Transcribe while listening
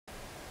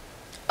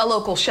A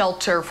local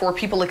shelter for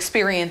people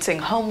experiencing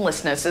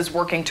homelessness is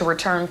working to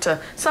return to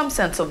some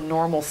sense of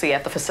normalcy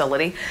at the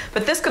facility.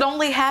 But this could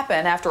only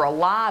happen after a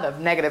lot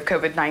of negative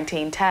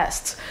COVID-19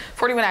 tests.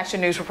 41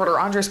 Action News reporter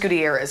Andres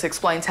Gutierrez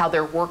explains how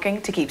they're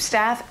working to keep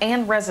staff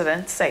and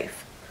residents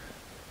safe.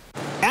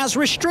 As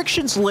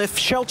restrictions lift,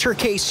 Shelter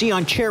KC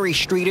on Cherry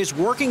Street is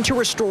working to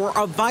restore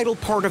a vital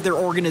part of their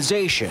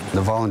organization.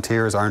 The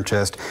volunteers aren't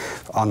just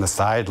on the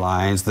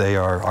sidelines, they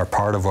are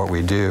part of what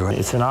we do.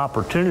 It's an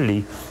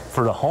opportunity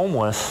for the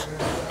homeless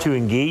to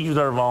engage with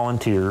our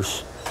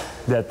volunteers,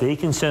 that they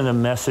can send a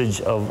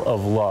message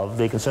of love.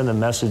 They can send a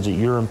message that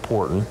you're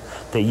important,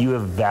 that you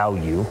have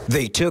value.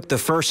 They took the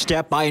first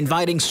step by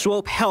inviting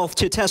Swope Health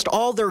to test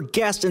all their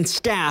guests and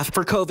staff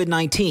for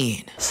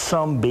COVID-19.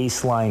 Some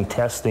baseline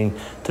testing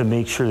to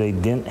make sure they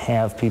didn't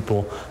have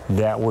people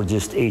that were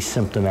just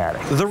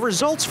asymptomatic. The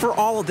results for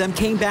all of them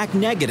came back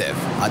negative,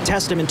 a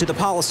testament to the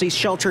policies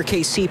Shelter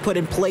KC put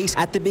in place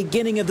at the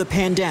beginning of the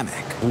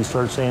pandemic. We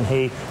started saying,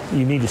 hey,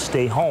 you need to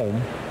stay home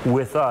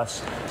with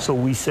us. So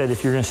we said,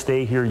 if you're going to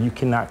stay here, you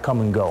cannot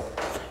come and go.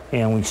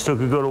 And we still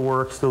could go to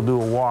work, still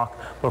do a walk,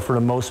 but for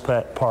the most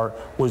part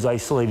was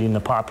isolating the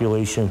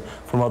population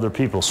from other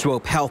people.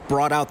 Swope Health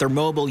brought out their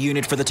mobile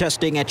unit for the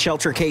testing at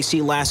Shelter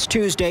KC last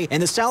Tuesday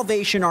and the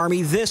Salvation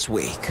Army this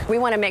week. We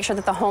want to make sure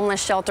that the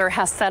homeless shelter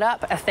has set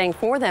up a thing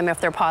for them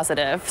if they're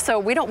positive. So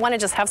we don't want to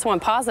just have someone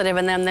positive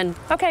and then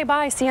okay,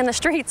 bye, see you in the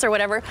streets or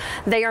whatever.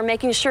 They are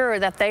making sure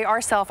that they are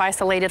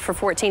self-isolated for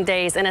 14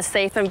 days in a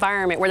safe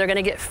environment where they're going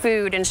to get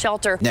food and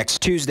shelter. Next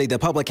Tuesday, the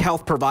public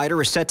health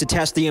provider is set to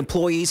test the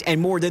employees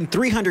and more than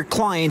 300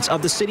 clients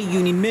of the City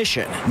Union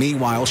Mission.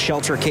 Meanwhile,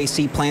 Shelter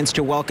KC plans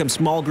to welcome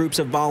small groups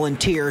of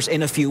volunteers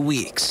in a few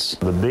weeks.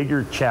 The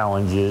bigger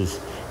challenge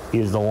is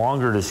the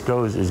longer this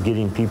goes is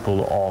getting people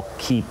to all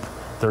keep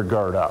their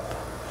guard up.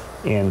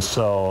 And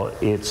so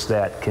it's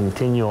that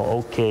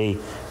continual, okay,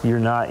 you're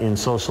not in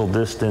social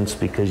distance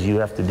because you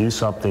have to do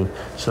something,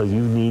 so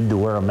you need to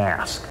wear a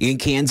mask. In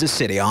Kansas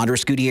City,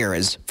 Andres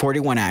Gutierrez,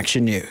 41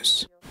 Action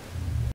News.